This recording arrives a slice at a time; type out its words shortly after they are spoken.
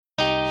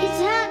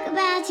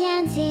your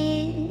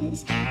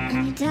chances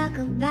when you talk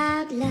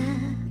about luck.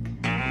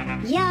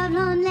 You're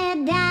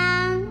only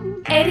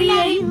down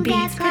 88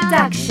 Beats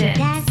Productions.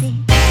 That's it.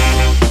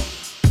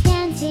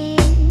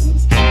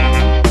 Chances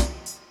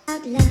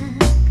about luck.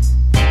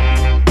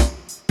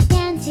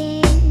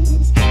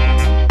 Chances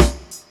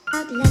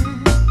about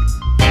luck.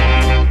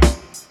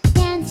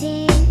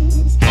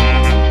 Chances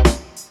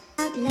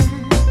about luck.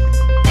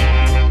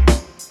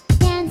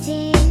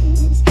 Chances.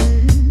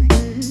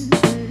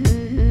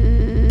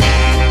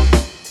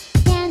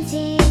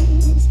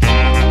 Chances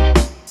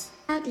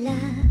about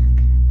luck.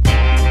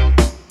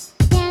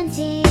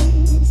 Chances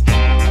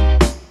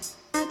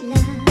about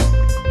luck.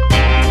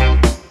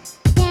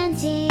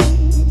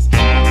 Chances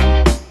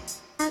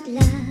about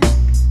luck.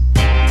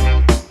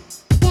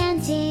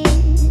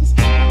 Chances.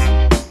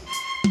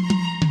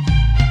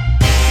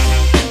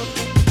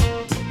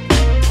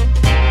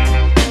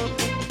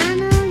 I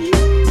know you.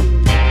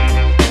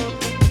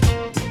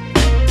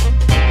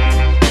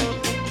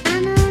 I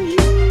know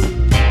you.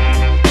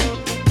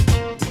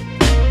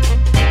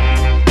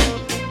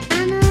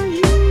 I know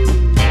you.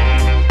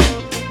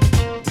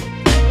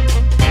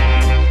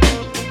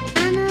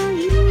 I know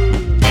you.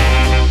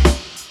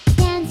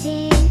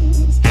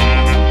 Chances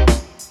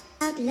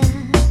about luck.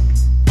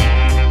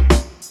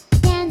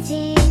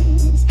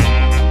 Chances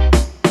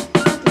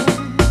about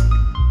luck.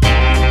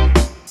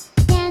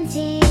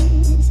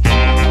 Chances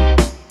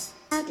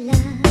about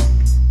luck.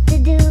 To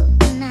do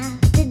now,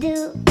 to do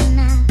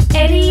now.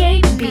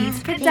 88 Beats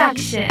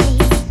Productions.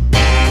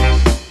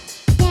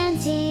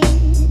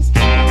 Chances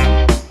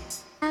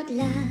about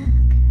luck.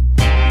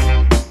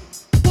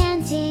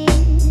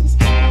 Chances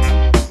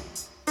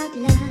about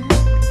luck.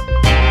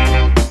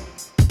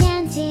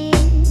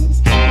 Chances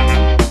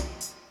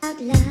about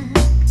luck.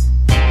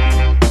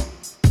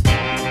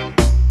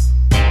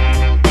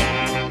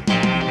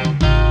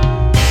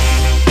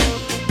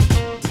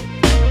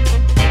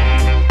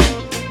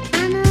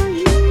 I know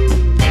you.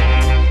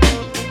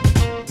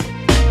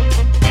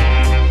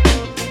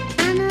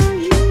 I know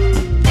you.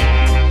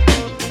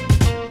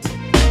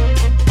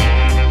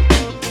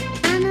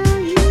 I know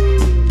you.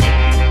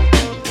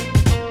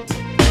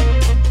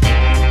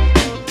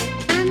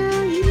 I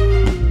know you.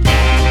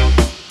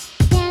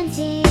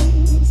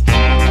 Chances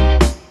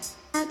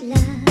about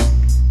luck.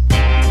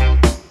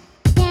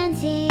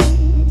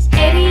 Chances.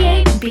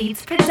 88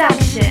 Beats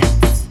Productions.